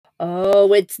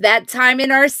Oh, it's that time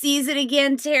in our season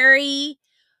again, Terry.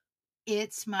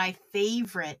 It's my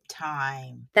favorite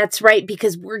time. That's right,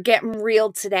 because we're getting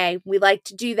real today. We like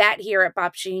to do that here at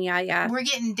Babshi and Yaya. We're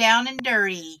getting down and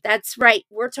dirty. That's right.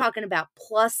 We're talking about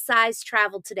plus size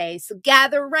travel today. So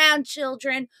gather around,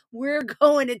 children. We're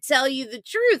going to tell you the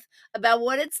truth about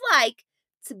what it's like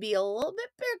to be a little bit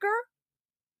bigger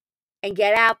and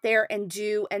get out there and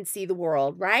do and see the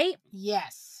world, right?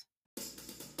 Yes.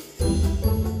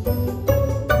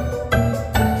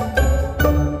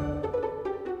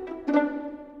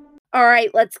 All right,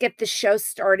 let's get the show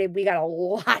started. We got a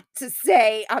lot to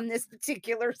say on this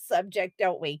particular subject,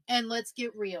 don't we? And let's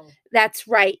get real. That's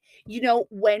right. You know,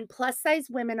 when plus size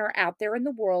women are out there in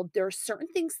the world, there are certain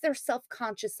things they're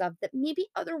self-conscious of that maybe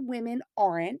other women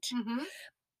aren't. Mm-hmm.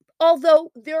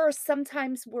 Although there are some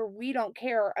times where we don't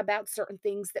care about certain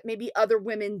things that maybe other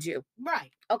women do.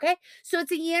 Right. Okay? So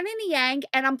it's a yin and a yang,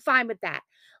 and I'm fine with that.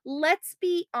 Let's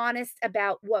be honest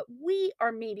about what we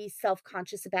are maybe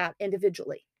self-conscious about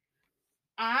individually.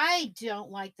 I don't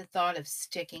like the thought of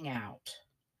sticking out.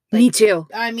 Me too.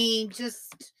 I mean,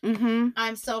 just Mm-hmm.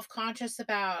 I'm self-conscious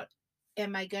about,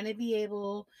 am I going to be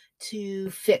able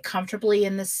to fit comfortably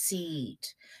in the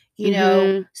seat? You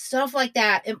know, stuff like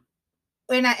that.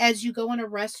 And as you go in a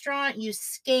restaurant, you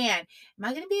scan. Am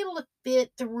I going to be able to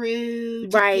fit through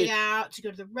to Right. get out, to go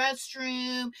to the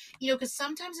restroom? You know, because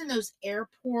sometimes in those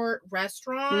airport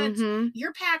restaurants,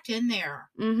 you're packed in there.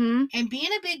 Mm-hmm. And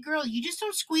being a big girl, you just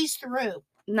don't squeeze through.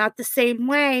 Not the same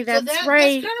way. That's That's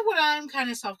right. kind of what I'm kind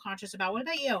of self-conscious about. What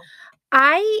about you?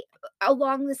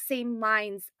 Along the same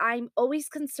lines, I'm always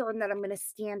concerned that I'm going to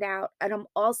stand out. And I'm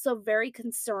also very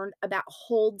concerned about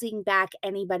holding back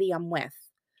anybody I'm with.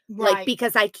 Right. Like,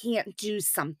 because I can't do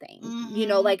something, you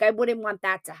know, like I wouldn't want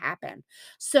that to happen.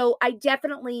 So I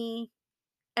definitely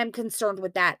am concerned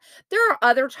with that. There are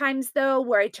other times though,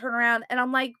 where I turn around and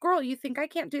I'm like, girl, you think I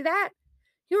can't do that?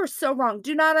 You are so wrong.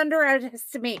 Do not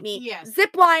underestimate me. Yes.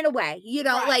 Zip line away. You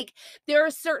know, Right. like there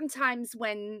are certain times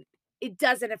when it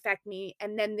doesn't affect me.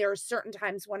 And then there are certain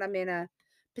times when I'm in a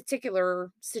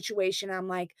particular situation. I'm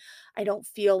like, I don't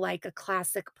feel like a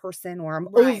classic person, or I'm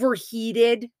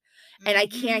overheated and I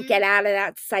can't get out of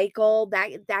that cycle.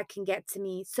 That can get to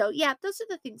me. So yeah, those are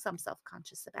the things I'm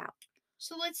self-conscious about.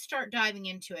 So let's start diving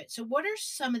into it. So what are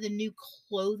some of the new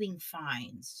clothing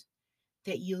finds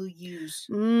that you'll use?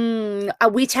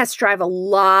 We test drive a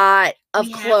lot of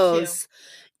We have clothes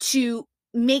to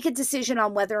make a decision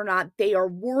on whether or not they are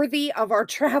worthy of our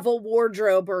travel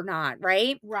wardrobe or not,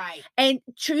 right? Right. And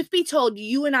truth be told,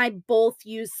 you and I both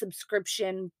use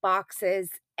subscription boxes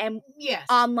and Yes.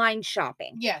 online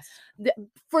shopping. Yes.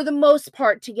 For the most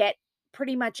part, to get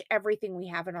pretty much everything we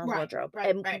have in our Right, wardrobe. right,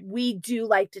 And right. we do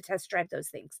like to test drive those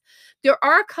things. There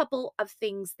are a couple of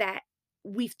things that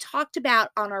we've talked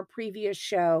about on our previous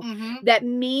show that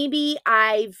maybe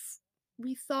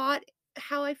we thought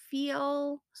how I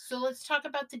feel. So let's talk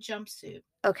about the jumpsuit.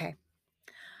 Okay.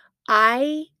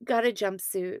 I got a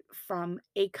jumpsuit from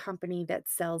a company that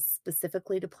sells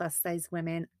specifically to plus size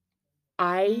women.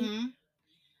 I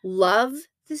love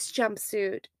this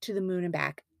jumpsuit to the moon and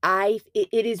back.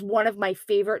 It is one of my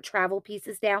favorite travel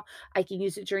pieces now. I can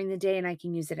use it during the day and I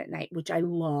can use it at night, which I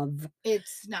love.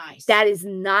 It's nice. That is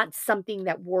not something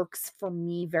that works for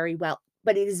me very well,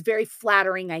 but it is very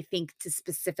flattering, I think, to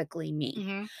specifically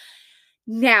me.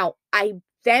 Now, I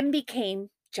then became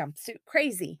jumpsuit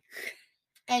crazy.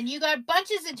 And you got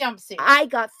bunches of jumpsuits. I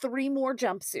got 3 more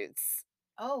jumpsuits.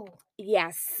 Oh.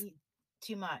 Yes.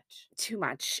 Too much. Too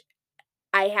much.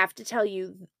 I have to tell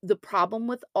you, the problem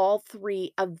with all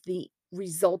 3 of the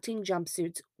resulting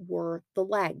jumpsuits were the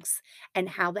legs and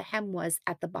how the hem was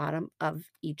at the bottom of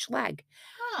each leg.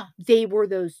 Huh. They were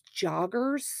those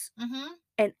joggers,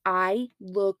 and I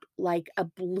looked like a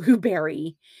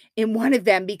blueberry in one of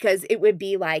them because it would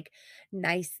be like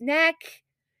nice neck,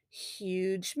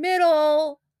 huge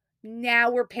middle.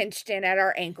 Now we're pinched in at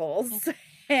our ankles.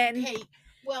 And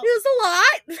well, it was a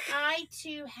lot. I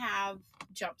too have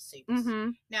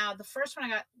jumpsuits. Now, the first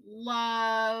one I got,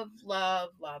 love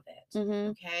it.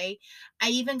 Okay. I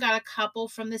even got a couple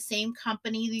from the same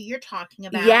company that you're talking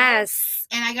about. Yes.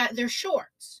 And I got their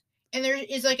shorts. And there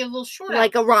is like a little short,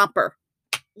 like a romper.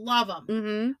 Love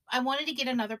them. I wanted to get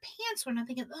another pants one. I'm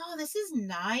thinking, oh, this is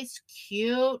nice,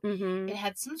 cute. It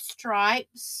had some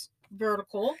stripes.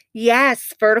 Vertical.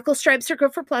 Yes, vertical stripes are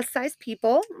good for plus size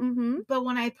people. But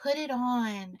when I put it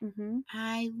on,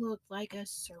 I looked like a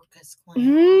circus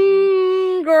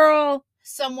clown. Girl.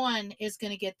 Someone is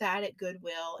going to get that at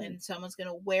Goodwill and someone's going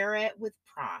to wear it with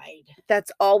pride.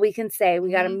 That's all we can say.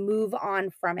 We got to move on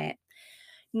from it.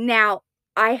 Now,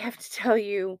 I have to tell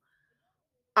you,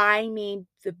 I made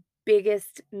the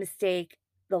biggest mistake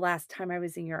the last time I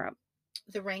was in Europe.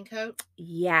 The raincoat?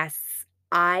 Yes,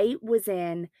 I was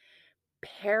in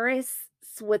Paris,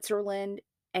 Switzerland,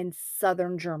 and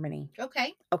Southern Germany.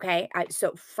 Okay. Okay,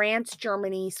 so France,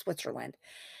 Germany, Switzerland.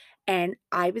 And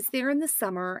I was there in the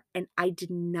summer and I did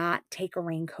not take a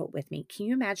raincoat with me. Can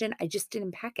you imagine? I just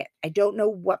didn't pack it. I don't know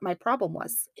what my problem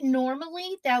was.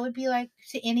 Normally, that would be like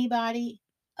to anybody,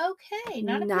 okay,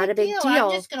 not a Not a big big deal. I'm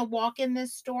deal. just gonna walk in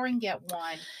this store and get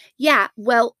one. Yeah,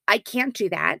 well, I can't do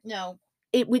that. No.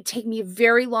 It would take me a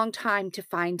very long time to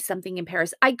find something in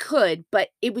Paris. I could, but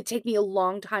it would take me a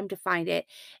long time to find it,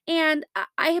 and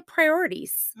I have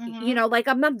priorities, Mhm. like,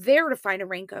 I'm not there to find a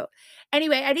raincoat.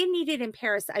 Anyway, I didn't need it in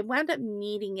Paris. I wound up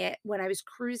needing it when I was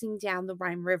cruising down the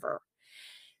Rhine River.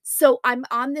 So, I'm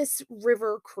on this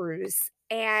river cruise,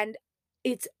 and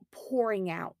it's pouring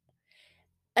out.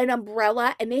 An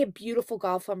umbrella, and they have beautiful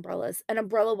golf umbrellas. An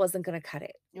umbrella wasn't gonna cut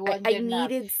it. It I wasn't I good enough.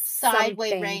 needed Sideway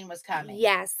something. rain was coming.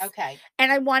 Yes, Okay.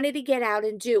 and I wanted to get out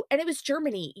and do and it was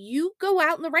Germany. You go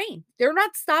out in the rain. They're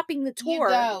not stopping the You tour.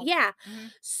 go. Yeah.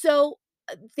 Mhm. So,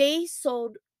 they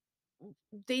sold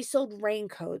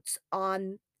raincoats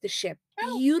on the ship.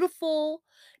 Oh. Beautiful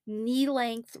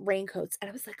knee-length raincoats, and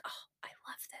I was like, "Oh, I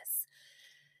love this."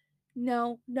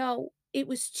 No, no, it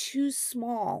was too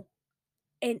small,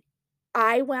 and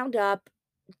I wound up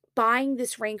buying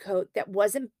this raincoat that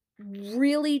wasn't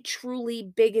really truly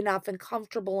big enough and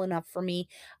comfortable enough for me.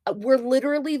 We're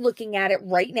literally looking at it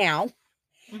right now,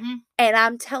 Mhm. and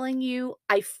I'm telling you,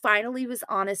 I finally was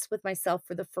honest with myself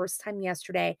for the first time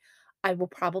yesterday. I will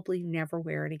probably never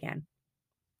wear it again.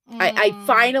 I Mm.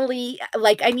 finally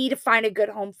like, I need to find a good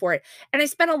home for it, and I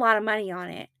spent a lot of money on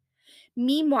it.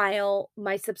 Meanwhile,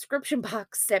 my subscription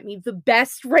box sent me the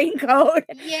best raincoat,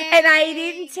 and I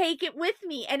didn't Yay. take it with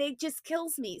me, and it just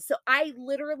kills me. So I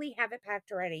literally have it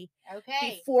packed already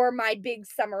Okay. before my big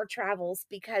summer travels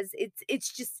because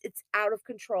it's out of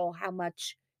control how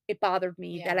much it bothered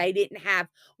me that Yeah. I didn't have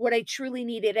what I truly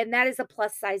needed, and that is a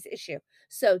plus size issue.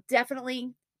 So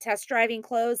definitely test driving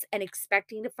clothes and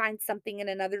expecting to find something in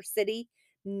another city,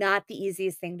 not the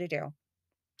easiest thing to do.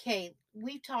 Okay.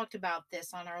 We've talked about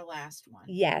this on our last one.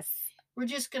 Yes. We're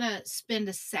just gonna spend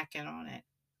a second on it.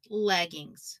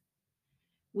 Leggings.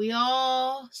 We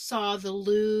all saw the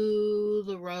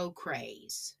LuLaRoe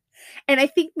craze. And I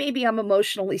think maybe I'm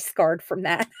emotionally scarred from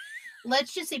that.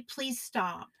 Let's just say, please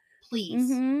stop. Please.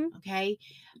 Mhm. Okay.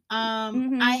 I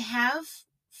Mhm. have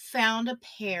found a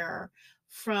pair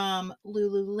from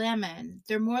Lululemon.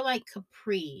 They're more like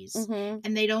capris, Mhm.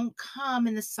 and they don't come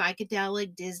in the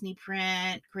psychedelic Disney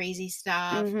print, crazy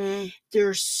stuff. Mhm.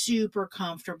 They're super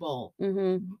comfortable.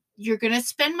 Mhm. You're going to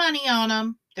spend money on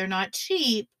them. They're not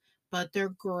cheap, but they're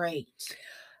great.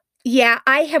 Yeah,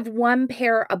 I have one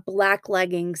pair of black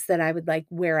leggings that I would, like,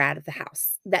 wear out of the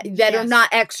house that are Yes. not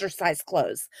exercise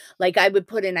clothes. Like, I would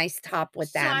put a nice top with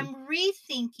So them. I'm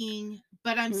rethinking,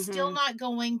 but I'm still Mhm. not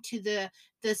going to the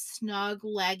snug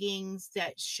leggings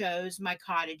that shows my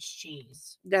cottage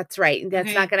cheese. That's right,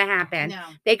 that's not Okay? gonna happen.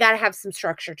 No. They gotta have some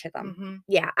structure to them. Mhm.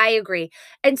 Yeah, I agree.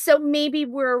 And so maybe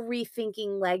we're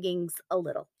rethinking leggings a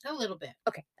little. A little bit.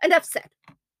 Okay, enough said.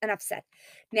 Enough said.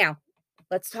 Now,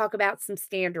 let's talk about some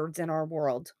standards in our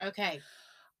world. Okay.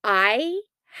 I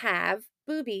have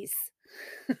boobies.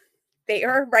 They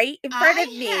are right in front of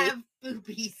I me. have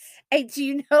boobies. And do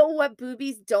you know what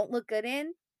boobies don't look good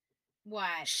in?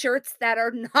 What? Shirts that are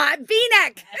not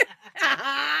V-neck.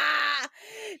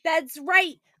 That's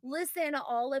right. Listen,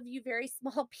 all of you very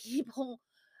small people,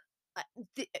 uh,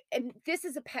 and this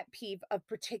is a pet peeve of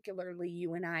particularly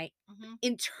you and I, Mhm.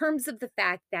 in terms of the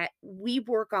fact that we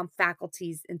work on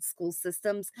faculties in school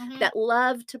systems Mhm. that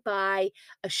love to buy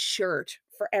a shirt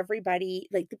for everybody.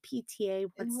 Like the PTA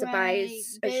wants to buy Right.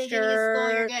 a Beginning of school,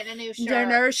 you're shirt, getting a new shirt.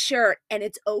 dinner shirt, and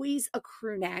it's always a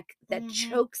crew neck that Mhm.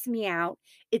 chokes me out.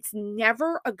 It's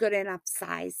never a good enough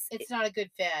size. It's not a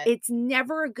good fit. It's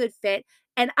never a good fit,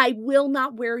 and I will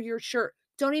not wear your shirt.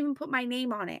 Don't even put my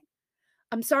name on it.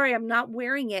 I'm sorry, I'm not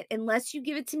wearing it unless you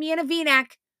give it to me in a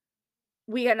V-neck.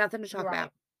 We got nothing to talk Right.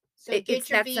 about. So It's get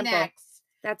your that simple. V-necks.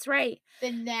 That's right.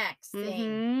 The next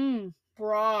thing, Mhm.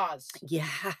 bras.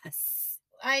 Yes.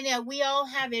 I know we all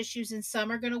have issues and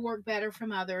some are going to work better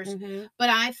from others, Mhm. but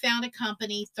I found a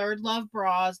company, Third Love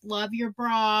Bras. Love your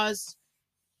bras.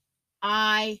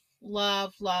 I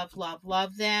love, love, love,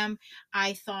 love them.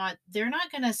 I thought they're not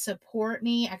going to support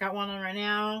me. I got one on right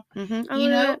now, Mhm. Oh, you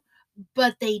look know, at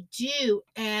but they do.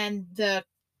 And the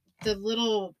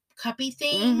little cuppy that.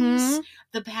 things, Mhm.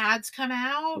 the pads come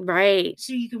out. Right.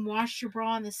 So you can wash your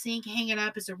bra in the sink, hang it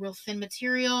up. It's a real thin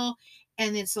material.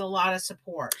 and it's a lot of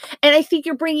support. And I think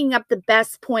you're bringing up the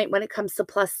best point when it comes to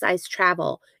plus size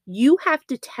travel. You have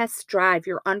to test drive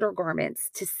your undergarments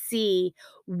to see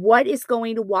what is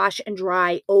going to wash and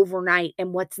dry overnight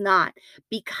and what's not,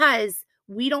 because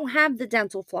we don't have the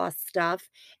dental floss stuff,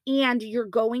 and you're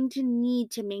going to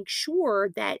need to make sure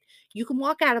that you can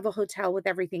walk out of a hotel with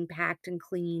everything packed and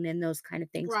clean and those kind of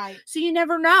things. Right. So you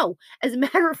never know. As a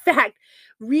matter of fact,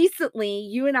 recently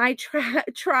you and I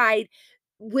tried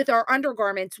with our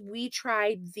undergarments, we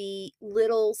tried the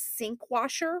little sink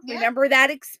washer. Yeah. Remember that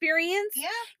experience? Yeah.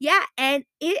 Yeah, and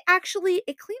it cleaned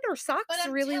our But socks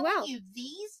I'm really telling well. you,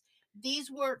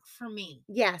 these work for me.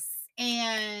 Yes.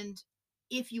 And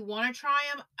if you want to try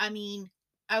them, I mean,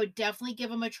 I would definitely give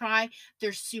them a try.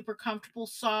 They're super comfortable,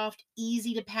 soft,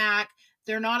 easy to pack.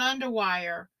 They're not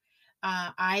underwire.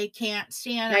 I can't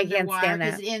stand I can't underwire stand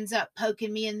because that. it ends up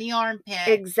poking me in the armpit,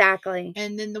 Exactly.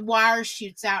 and then the wire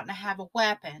shoots out and I have a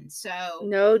weapon. So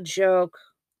No joke.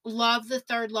 love the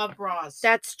Third Love bras.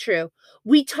 That's true.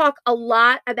 We talk a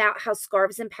lot about how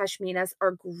scarves and pashminas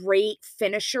are great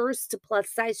finishers to plus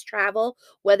size travel,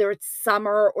 whether it's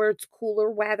summer or it's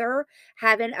cooler weather.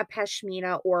 Having a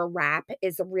pashmina or a wrap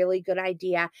is a really good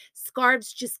idea.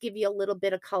 Scarves just give you a little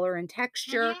bit of color and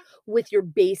texture with your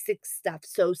basic stuff.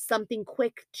 So something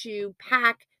quick to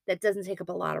pack that doesn't take up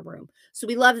a lot of room. So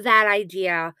we love that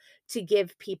idea to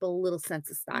give people a little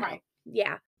sense of style. Right.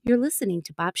 Yeah. You're listening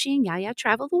to Babshi and Yaya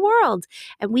Travel the World,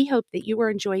 and we hope that you are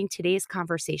enjoying today's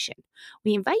conversation.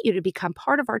 We invite you to become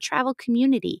part of our travel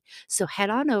community, so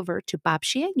head on over to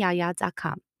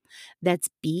babshiandyaya.com. That's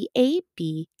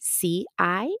BABCIA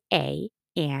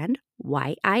and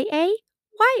YIA,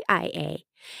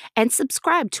 and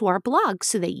subscribe to our blog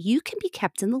so that you can be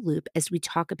kept in the loop as we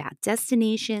talk about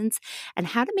destinations and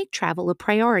how to make travel a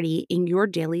priority in your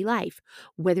daily life.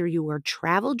 Whether you are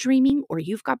travel dreaming or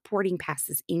you've got boarding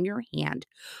passes in your hand,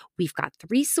 we've got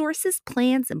resources,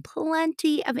 plans, and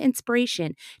plenty of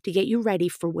inspiration to get you ready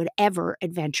for whatever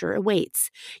adventure awaits.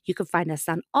 You can find us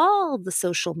on all the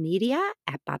social media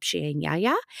at Babshi and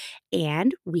Yaya,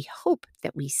 and we hope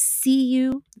that we see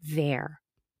you there.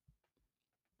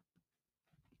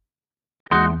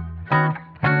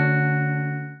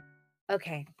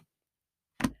 Okay,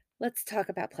 let's talk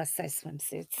about plus size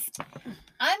swimsuits.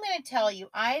 I'm going to tell you,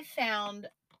 I found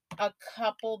a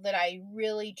couple that I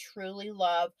really truly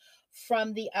love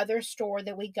from the other store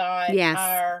that we got.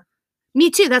 Yes.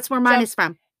 Me too. That's where mine is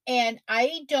from. And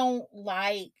I don't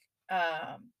like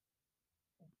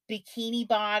bikini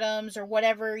bottoms or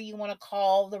whatever you want to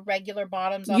call the regular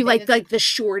bottoms. You like the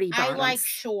shorty bottoms. I like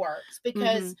shorts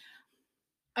because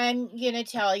I'm going to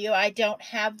tell you, I don't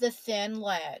have the thin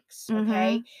legs,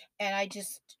 okay? And I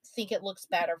just think it looks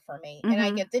better for me. And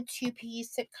I get the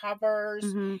two-piece that covers,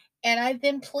 and I've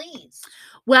been pleased.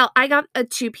 Well, I got a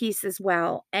two-piece as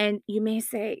well, and you may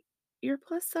say, "You're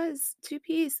plus size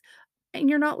two-piece, and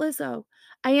you're not Lizzo."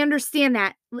 I understand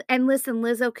that, and listen,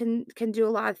 Lizzo can do a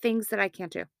lot of things that I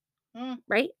can't do.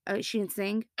 Right? She can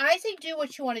sing. I say do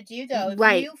what you want to do, though.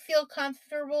 Right. If you feel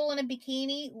comfortable in a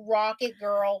bikini, rock it,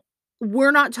 girl.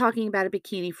 We're not talking about a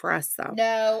bikini for us, though.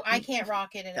 No, I can't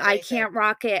rock it in a I can't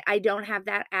rock it. I don't have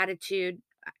that attitude.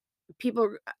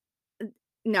 People,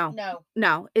 no,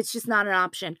 it's just not an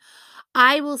option.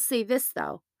 I will say this,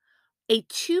 though. A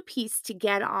two-piece to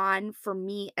get on for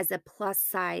me as a plus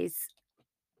size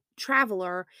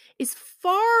traveler is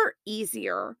far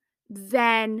easier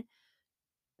than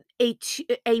a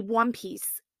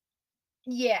one-piece.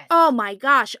 Yes. Oh my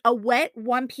gosh, a wet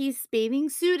one-piece bathing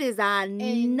suit is a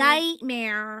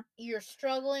nightmare. You're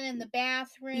struggling in the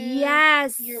bathroom.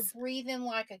 Yes. You're breathing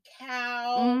like a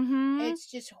cow. It's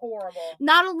just horrible.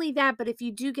 Not only that, but if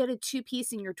you do get a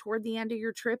two-piece and you're toward the end of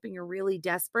your trip and you're really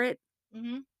desperate,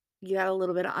 you got a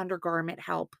little bit of undergarment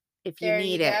help if you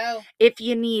need it. Go. If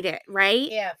you need it, right?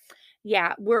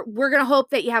 Yeah, we're gonna hope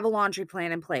that you have a laundry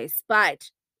plan in place, but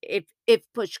if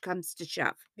push comes to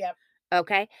shove. Yep.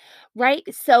 Okay. Right.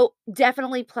 So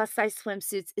definitely plus size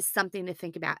swimsuits is something to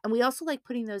think about. And we also like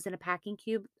putting those in a packing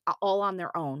cube all on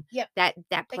their own. Yep. That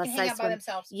they plus can size hang out by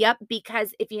themselves. Yep.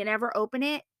 Because if you never open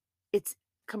it, it's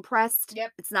compressed.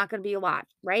 Yep. It's not going to be a lot.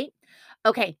 Right.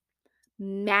 Okay.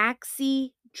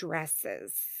 Maxi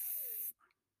dresses.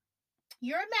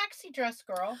 You're a maxi dress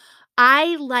girl.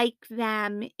 I like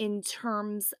them in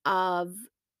terms of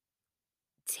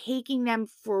taking them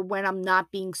for when I'm not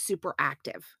being super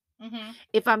active.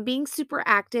 If I'm being super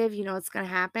active, you know what's going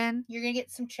to happen? You're going to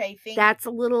get some chafing. That's a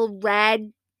little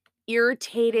red,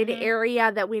 irritated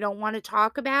area that we don't want to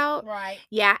talk about. Right.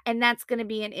 Yeah, and that's going to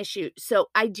be an issue. So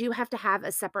I do have to have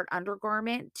a separate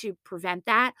undergarment to prevent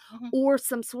that, or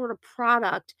some sort of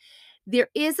product There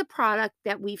is a product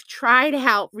that we've tried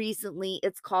out recently.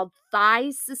 It's called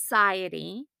Thigh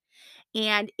Society,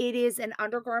 and it is an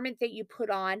undergarment that you put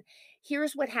on.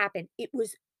 Here's what happened. It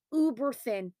was uber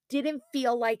thin, didn't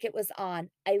feel like it was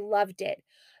on. I loved it.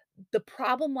 The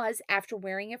problem was after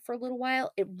wearing it for a little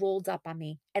while, it rolled up on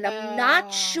me, and I'm not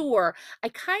Oh. sure. I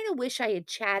kinda wish I had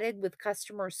chatted with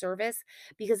customer service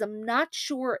because I'm not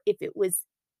sure if it was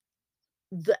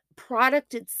the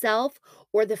product itself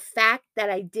or the fact that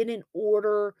I didn't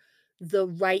order the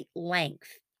right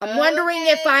length. I'm wondering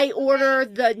if Okay, I okay. order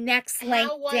the next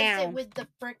length How was it down. with the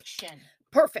friction?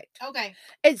 Perfect. Okay.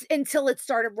 It's until it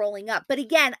started rolling up. But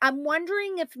again, I'm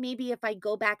wondering if maybe if I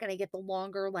go back and I get the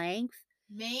longer length,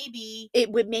 Maybe.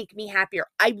 it would make me happier.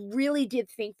 I really did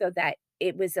think though that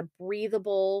it was a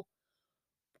breathable,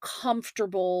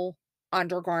 comfortable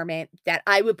undergarment that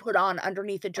I would put on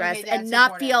underneath a Okay, dress and that's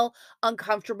not important. feel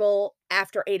uncomfortable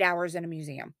after 8 hours in a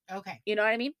museum. Okay. You know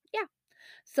what I mean? Yeah.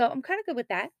 So I'm kinda good with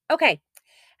that. Okay.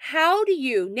 How do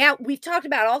you now we've talked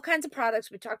about all kinds of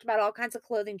products, we've talked about all kinds of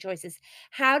clothing choices.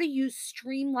 How do you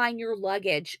streamline your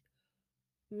luggage?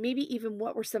 Maybe even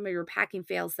what were some of your packing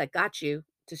fails that got you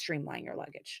to streamline your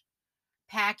luggage?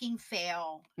 Packing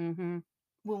fail Mhm.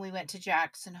 when we went to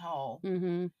Jackson Hole.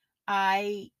 Mhm.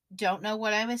 I don't know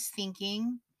what I was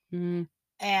thinking, Mhm.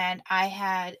 and I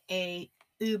had a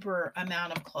uber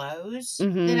amount of clothes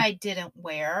that Mhm. I didn't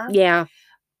wear. Yeah.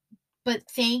 But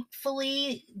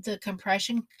thankfully, the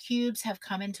compression cubes have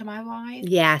come into my life,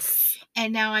 Yes.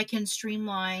 and now I can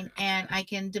streamline and I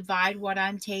can divide what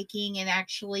I'm taking and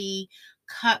actually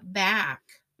cut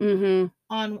back Mhm.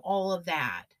 on all of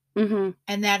that. Mhm.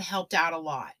 And that helped out a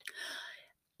lot.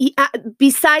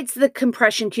 Besides the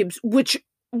compression cubes, which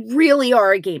really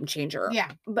are a game changer,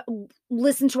 Yeah. but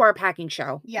listen to our packing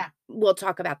show. Yeah. We'll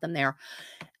talk about them there.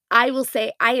 I will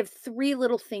say I have 3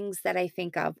 little things that I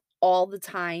think of all the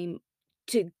time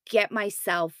to get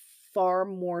myself far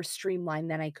more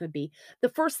streamlined than I could be. The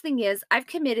first thing is I've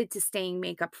committed to staying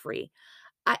makeup free.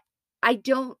 I I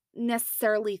don't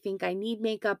necessarily think I need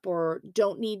makeup or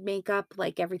don't need makeup,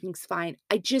 like everything's fine.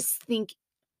 I just think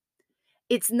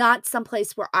it's not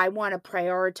someplace where I wanna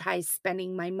prioritize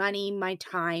spending my money, my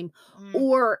time, Mm.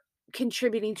 or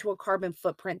contributing to a carbon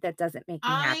footprint that doesn't make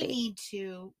me I happy. need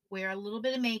to wear a little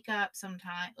bit of makeup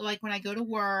sometime, like when I go to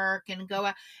work and go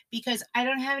out, because I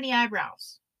don't have any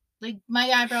eyebrows. Like my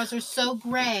eyebrows are so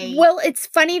gray. Well, it's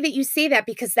funny that you say that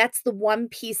because that's the one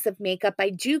piece of makeup I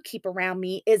do keep around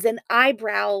me is an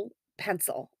eyebrow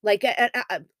pencil, like a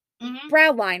Hmm.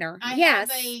 brow liner. I have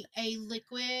Yes. a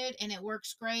liquid and it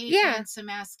works great, Yeah. and some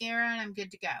mascara, and I'm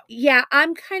good to go. Yeah,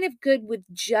 I'm kind of good with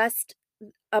just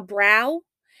a brow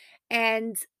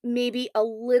and maybe a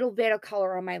little bit of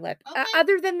color on my lip. Okay.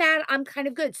 Other than that, I'm kind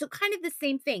of good. So kind of the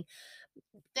same thing.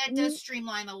 That does N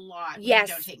streamline a lot when you don't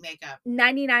Yes, take makeup.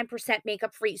 99%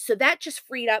 makeup free. So that just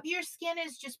freed up. Your skin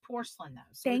is just porcelain though,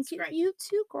 so Thank it's you. great. You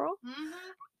too, girl. Mhm.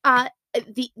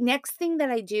 The next thing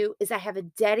that I do is I have a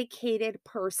dedicated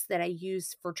purse that I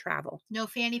use for travel. No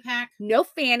fanny pack? No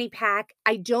fanny pack.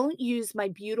 I don't use my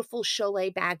beautiful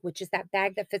Cholet bag, which is that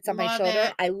bag that fits on my Love shoulder.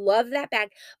 it. I love that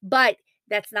bag, but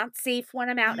that's not safe when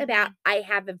I'm out and about. Mhm. I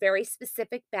have a very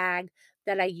specific bag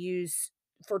that I use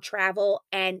for travel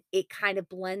and it kind of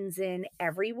blends in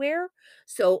everywhere.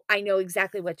 So I know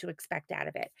exactly what to expect out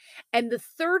of it. And the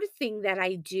third thing that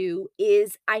I do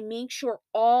is I make sure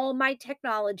all my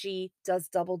technology does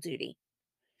double duty.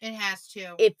 It has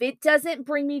to. If it doesn't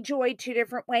bring me joy 2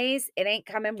 different ways, it ain't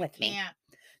coming It with me. can't.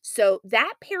 So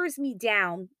that pares me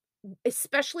down,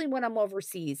 especially when I'm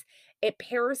overseas. It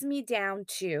pares me down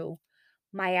to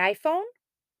my iPhone,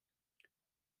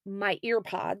 my ear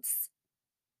pods,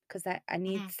 because I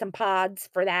need Mhm. some pods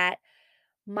for that,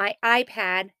 my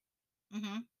iPad,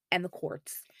 Mhm. and the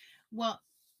cords. Well,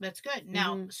 that's good.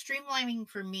 Now, Mhm, streamlining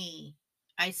for me,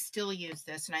 I still use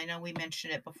this, and I know we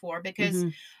mentioned it before because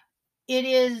mhm. it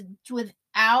is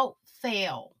without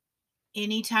fail.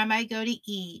 Anytime I go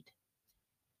to eat,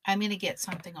 I'm gonna get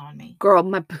something on me. Girl,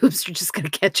 my boobs are just gonna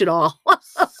catch it all.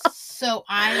 So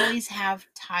I always have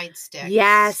Tide sticks.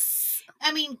 Yes.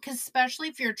 I mean, 'cause especially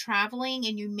if you're traveling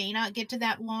and you may not get to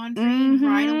that laundry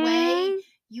right away, Mhm.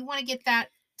 you wanna get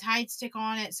that Tide stick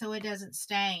on it so it doesn't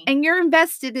stain. And you're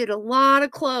invested in a lot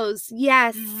of clothes.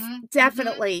 Yes, Mhm, mhm.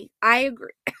 definitely. I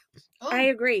agree. I Oh,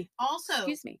 agree. also,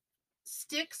 Excuse me.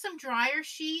 stick some dryer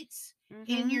sheets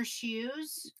in Mhm, your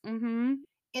shoes. mhm,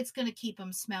 It's gonna keep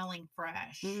them smelling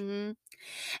fresh. mhm.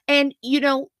 And,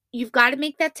 you've gotta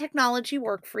make that technology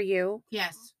work for you.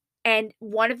 Yes. And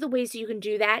one of the ways you can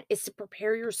do that is to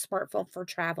prepare your smartphone for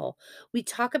travel. We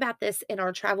talk about this in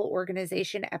our travel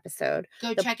organization episode.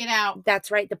 Go check it out. That's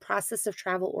right, the process of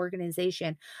travel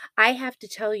organization. I have to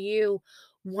tell you,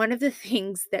 one of the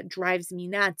things that drives me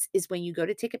nuts is when you go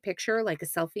to take a picture, like a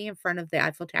selfie in front of the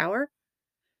Eiffel Tower,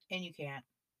 And you can't.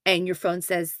 and your phone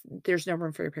says there's no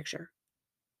room for your picture.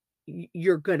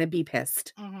 You're gonna be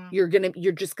pissed. Mhm.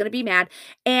 You're just gonna be mad,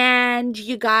 and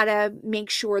you gotta make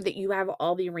sure that you have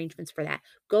all the arrangements for that.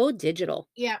 Go digital.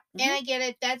 Yeah, and Mhm. I get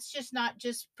it. That's just not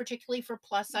just particularly for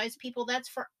plus size people, that's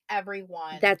for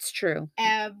everyone. That's true.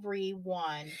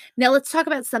 Everyone. Now let's talk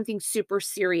about something super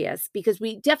serious because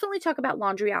we definitely talk about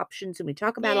laundry options and we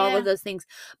talk about all of Yeah. those things,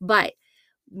 but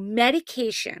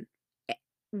medication, eh,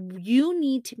 you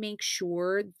need to make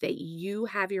sure that you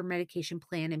have your medication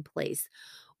plan in place.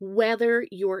 Whether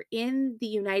you're in the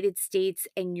United States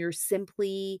and you're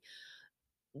simply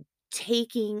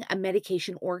taking a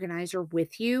medication organizer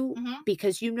with you Mhm.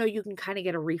 because you know you can kind of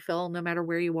get a refill no matter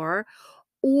where you are,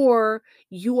 or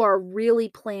you are really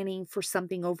planning for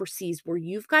something overseas where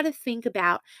you've got to think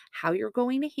about how you're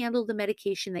going to handle the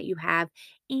medication that you have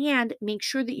and make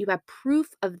sure that you have proof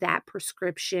of that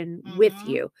prescription with Mhm.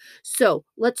 you. So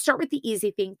let's start with the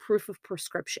easy thing, proof of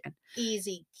prescription.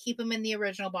 Easy. Keep them in the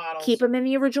original Keep bottles. them in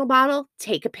the original bottle,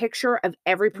 take a picture of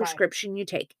every Right. prescription you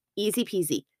take. Easy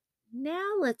peasy.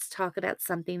 Now let's talk about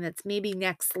something that's maybe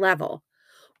next level.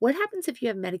 What happens if you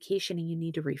have medication and you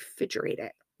need to refrigerate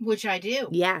it? Which I do.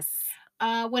 Yes.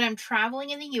 When I'm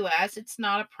traveling in the US, it's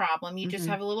not a problem. You just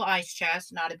Mhm. have a little ice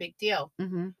chest, not a big deal.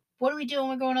 Mhm. What do we do when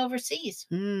we're going overseas?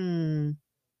 Mm.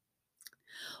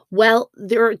 Well,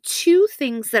 there are 2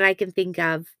 things that I can think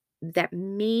of that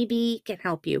maybe can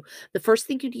help you. The first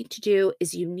thing you need to do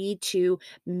is you need to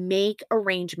make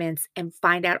arrangements and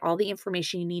find out all the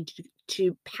information you need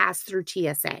to pass through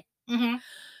TSA. Mhm.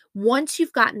 Once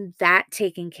you've gotten that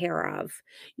taken care of,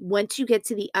 once you get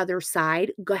to the other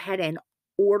side, go ahead and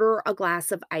order a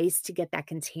glass of ice to get that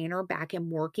container back and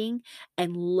working,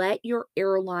 and let your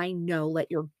airline know,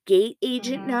 let your gate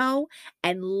agent Mhm. know,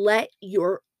 and let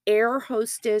your air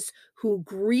hostess who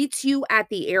greets you at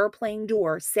the airplane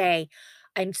door say,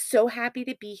 "I'm so happy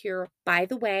to be here. By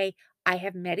the way, I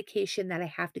have medication that I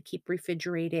have to keep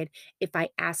refrigerated. If I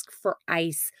ask for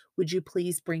ice, would you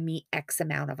please bring me X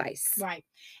amount of ice?" Right.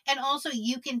 And also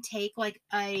you can take like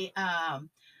a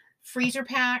freezer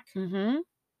pack Mhm.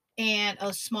 and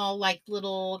a small like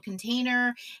little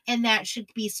container, and that should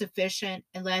be sufficient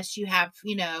unless you have,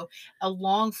 a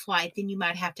long flight, then you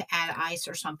might have to add ice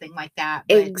or something like that.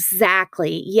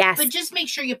 Exactly, But yes. just make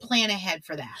sure you plan ahead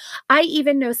for that. I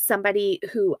even know somebody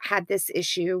who had this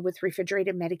issue with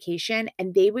refrigerated medication,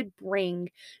 and they would bring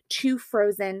 2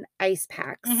 frozen ice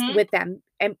packs Mhm. with them,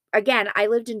 and again, I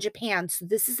lived in Japan, so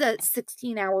this is a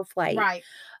 16-hour flight, Right.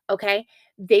 okay?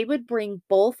 They would bring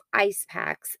both ice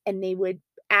packs, and they would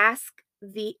ask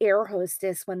the air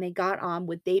hostess when they got on,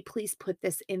 would they please put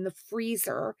this in the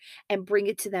freezer and bring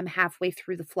it to them halfway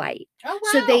through the flight, Oh,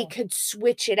 so they wow. could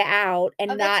switch it out Oh,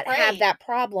 and that's not have great. that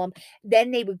problem.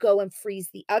 Then they would go and freeze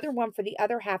the other one for the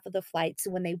other half of the flight, so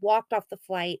when they walked off the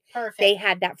flight, they Perfect.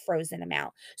 had that frozen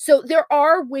amount. So there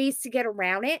are ways to get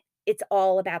around it. It's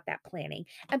all about that planning,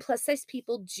 and plus size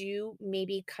people do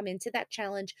maybe come into that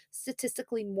challenge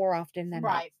statistically more often than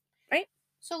not, Right. right?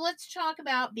 So let's talk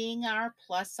about being our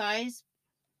plus size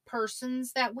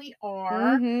persons that we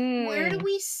are. Where do Mhm.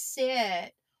 we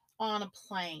sit on a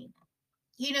plane?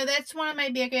 That's one of my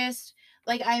biggest,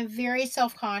 like, I'm very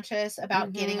self conscious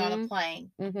about getting on a Mhm.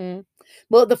 plane. Mhm.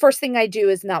 Well, the first thing I do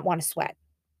is not wanna sweat,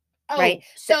 right? Oh,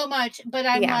 That so much. But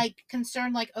I'm yeah. like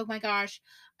concerned, like, oh my gosh,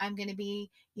 I'm going to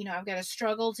be, I've got to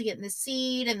struggle to get in the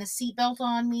seat and the seatbelt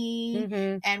on me.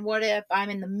 Mhm. And what if I'm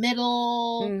in the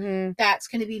middle? Mhm. That's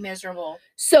going to be miserable.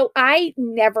 So I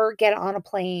never get on a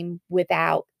plane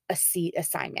without a seat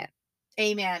assignment.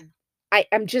 Amen.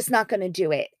 I'm just not gonna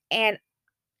do it, and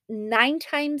 9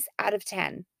 times out of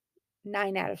 10,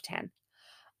 9 out of 10,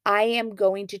 I am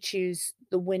going to choose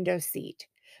the window seat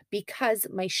because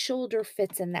my shoulder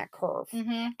fits in that curve,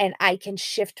 Mm-hmm. and I can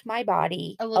shift my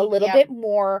body A a little bit. little Yep. bit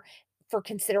more for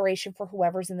consideration for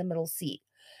whoever's in the middle seat.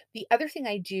 The other thing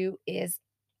I do is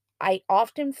I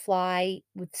often fly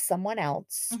with someone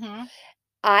else. Mm-hmm.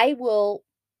 I will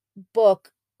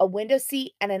book a window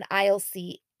seat and an aisle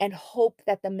seat and hope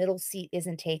that the middle seat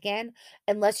isn't taken.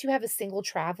 Unless you have a single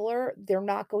traveler, they're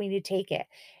not going to take it.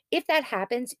 If that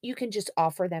happens, you can just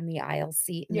offer them the aisle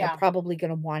seat and they're Yeah. probably going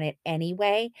to want it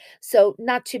anyway. So,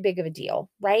 not too big of a deal,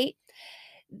 right?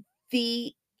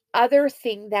 The other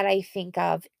thing that I think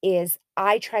of is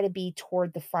I try to be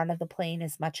toward the front of the plane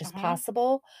as much as Mm-hmm.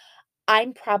 possible.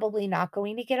 I'm probably not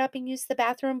going to get up and use the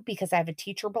bathroom because I have a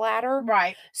teacher bladder,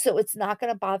 Right. so it's not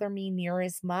gonna bother me near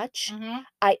as much. Mhm.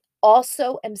 I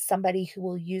also am somebody who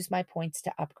will use my points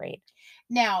to upgrade.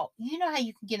 Now, you know how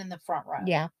you can get in the front row.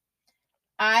 Yeah.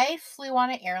 I flew on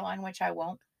an airline, which I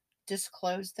won't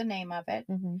disclose the name of it,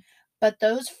 Mhm. but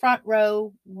those front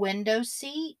row window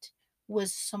seat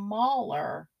was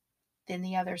smaller than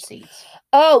the other seats.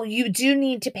 Oh, you do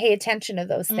need to pay attention to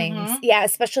those things. Mhm. Yeah,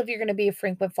 especially if you're gonna be a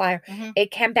frequent flyer. Mhm.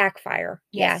 It can backfire.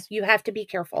 Yeah, Yes. you have to be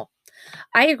careful.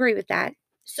 I agree with that.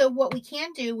 So what we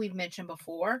can do, we've mentioned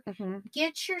before, Mhm.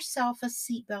 get yourself a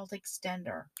seatbelt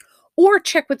extender. Or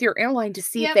check with your airline to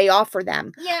see if Yep. they offer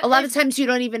them. Yeah, A lot of if times you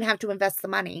don't even have to invest the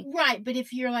money. right, but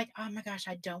if you're like, "Oh my gosh,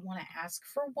 I don't wanna ask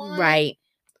for one," Right.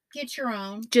 get your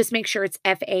own. Just make sure it's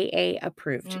FAA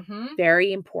approved. Mhm.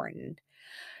 Very important.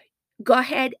 Go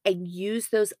ahead and use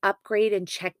those upgrade and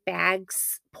check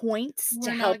bags points to We're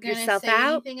not help gonna yourself say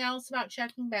out. anything else about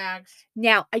checking bags.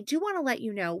 Now, I do want to let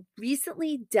you know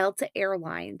recently, Delta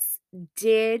Airlines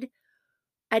did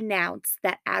announce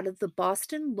that out of the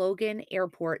Boston Logan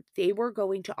Airport, they were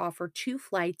going to offer 2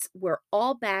 flights where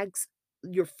all bags,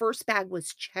 your first bag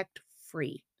was checked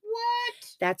free.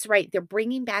 What? That's right. They're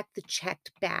bringing back the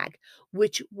checked bag,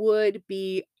 which would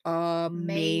be Amazing.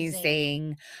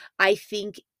 amazing. I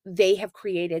think they have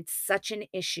created such an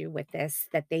issue with this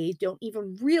that they don't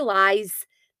even realize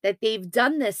that they've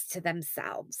done this to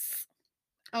themselves.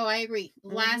 Oh, I agree.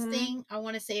 Last Mhm. thing I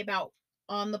wanna say about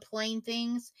on the plane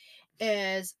things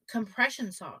is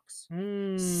compression socks.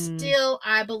 Mm. Still,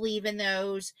 I believe in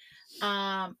those.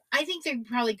 I think they're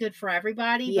probably good for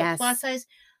everybody, but plus Yes, size,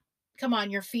 come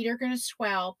on, your feet are gonna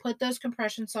swell. Put those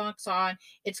compression socks on.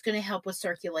 It's gonna help with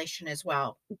circulation as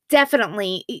well.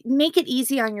 definitely. Make it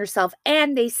easy on yourself.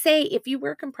 And they say if you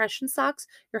wear compression socks,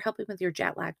 you're helping with your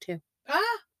jet lag too.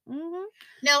 Ah, Mhm.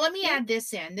 now let me Yeah. add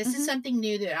this in. This is Mhm. something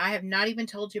new that I have not even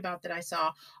told you about that I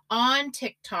saw on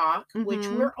TikTok, which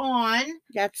Mhm. we're on.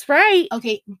 That's right.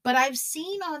 Okay, but I've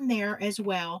seen on there as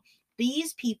well,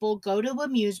 these people go to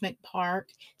amusement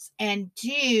parks and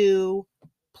do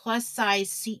plus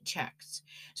size seat checks.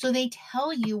 So they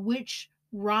tell you which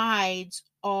rides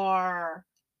are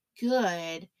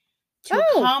good to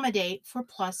Oh, accommodate for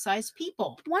plus size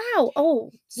people. wow.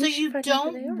 Oh, So we should you find out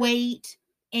where they don't are. wait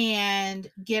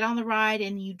and get on the ride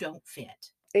and you don't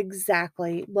fit.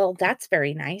 Exactly. Well, that's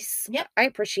very nice. Yep. I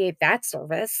appreciate that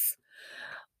service.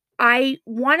 I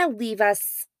want to leave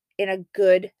us in a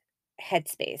good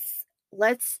headspace.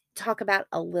 Let's talk about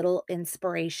a little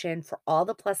inspiration for all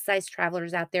the plus size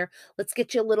travelers out there. Let's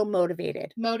get you a little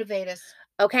motivated. Motivate us.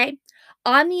 Okay.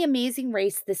 On The Amazing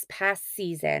Race this past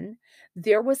season,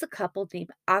 there was a couple named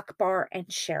Akbar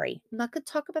and Sherry. I'm not going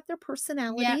to talk about their Yep. Nope.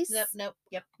 personalities. Nope.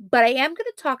 Yep. But I am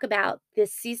gonna talk about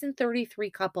this season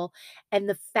 33 couple and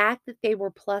the fact that they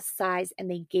were plus size and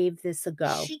they gave this a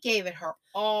go. She gave it her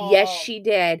Yes, all. she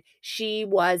did. She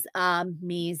was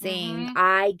amazing. Mm-hmm.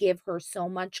 I give her so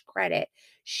much credit.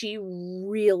 She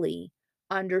really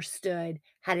understood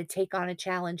how to take on a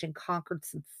challenge and conquered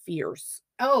some fears.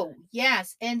 Oh,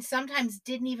 yes, and sometimes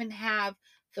didn't even have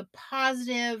the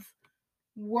positive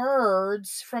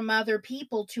words from other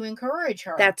people to encourage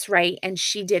her. That's right, and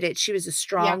she did it. She was a Yeah,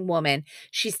 strong woman.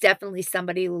 She's definitely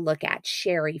somebody to look at.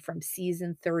 Sherry from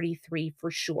season 33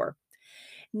 for sure.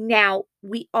 Now,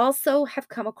 we also have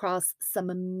come across some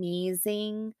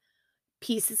amazing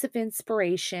pieces of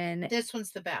inspiration. this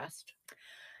one's the best.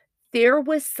 There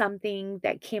was something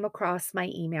that came across my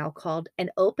email called An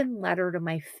Open Letter to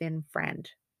My Finn Friend.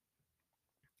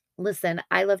 Listen,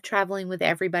 I love traveling with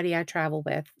everybody I travel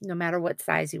with, no matter what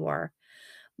size you are.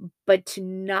 But to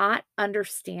not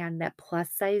understand that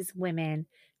plus size women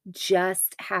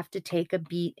just have to take a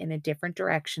beat in a different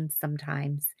direction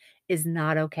sometimes is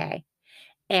not okay.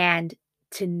 And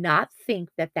to not think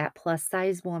that that plus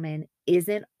size woman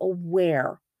isn't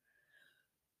aware,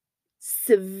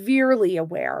 severely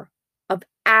aware of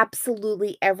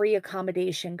absolutely every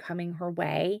accommodation coming her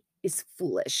way is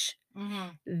foolish.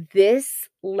 Mhm. This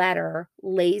letter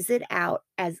lays it out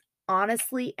as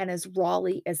honestly and as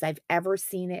rawly as I've ever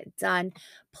seen it done.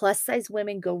 Plus size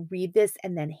women go read this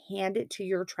and then hand it to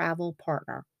your travel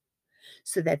partner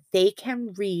so that they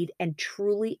can read and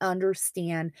truly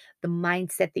understand the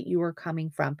mindset that you are coming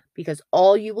from. Because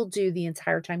all you will do the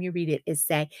entire time you read it is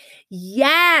say,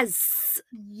 yes,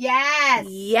 Yes.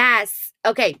 yes.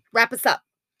 Okay, wrap us up.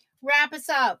 Wrap us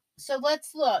up. So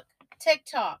let's look.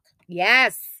 TikTok.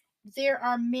 Yes. There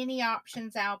are many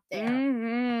options out there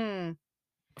Hmm.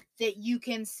 that you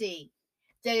can see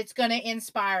that it's going to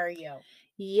inspire you.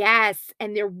 Yes,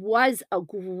 and there was a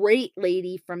great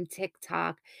lady from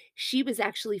TikTok. She was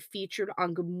actually featured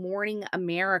on Good Morning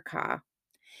America,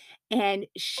 and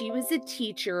she was a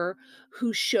teacher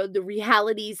who showed the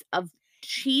realities of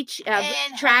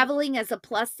And traveling as a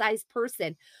plus size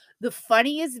person. The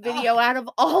funniest oh, video out of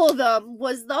all of them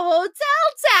was the hotel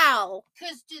towel.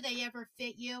 because do they ever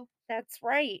fit you? That's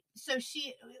right. So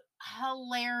she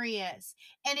hilarious.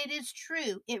 And it is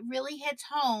true. It really hits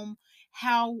home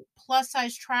how plus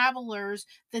size travelers,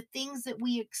 the things that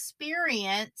we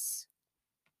experience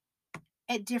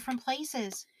at different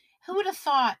places. Who would have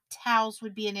thought towels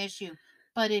would be an issue?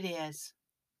 But it is.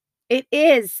 It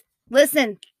is.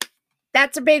 Listen,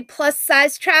 that's a big plus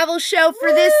size travel show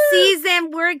for this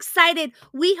season. We're excited.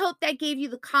 We hope that gave you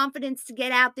the confidence to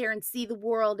get out there and see the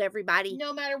world, everybody.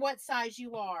 No matter what size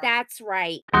you are. That's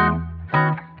right.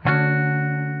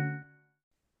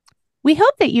 We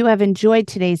hope that you have enjoyed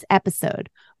today's episode.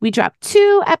 We drop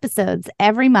 2 episodes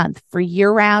every month for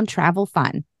year-round travel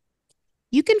fun.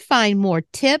 You can find more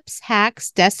tips,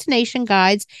 hacks, destination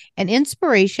guides, and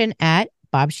inspiration at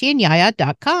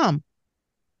babshiandyaya.com.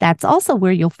 That's also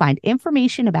where you'll find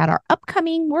information about our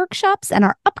upcoming workshops and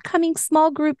our upcoming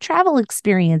small group travel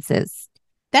experiences.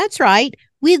 That's right.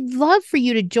 We'd love for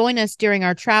you to join us during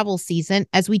our travel season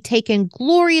as we take in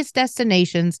glorious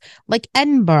destinations like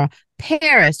Edinburgh,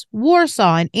 Paris,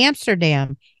 Warsaw, and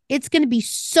Amsterdam. It's going to be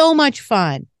so much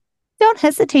fun. Don't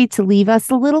hesitate to leave us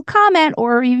a little comment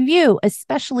or a review,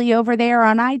 especially over there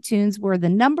on iTunes where the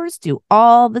numbers do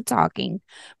all the talking.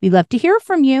 We love to hear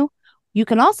from you. You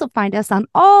can also find us on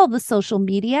all the social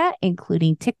media,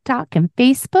 including TikTok and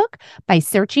Facebook, by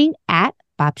searching at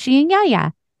Babshi and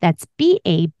Yaya. That's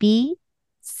BABCIA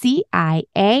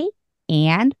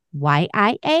and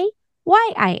YIAYIA.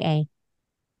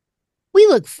 We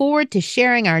look forward to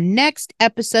sharing our next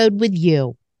episode with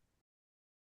you.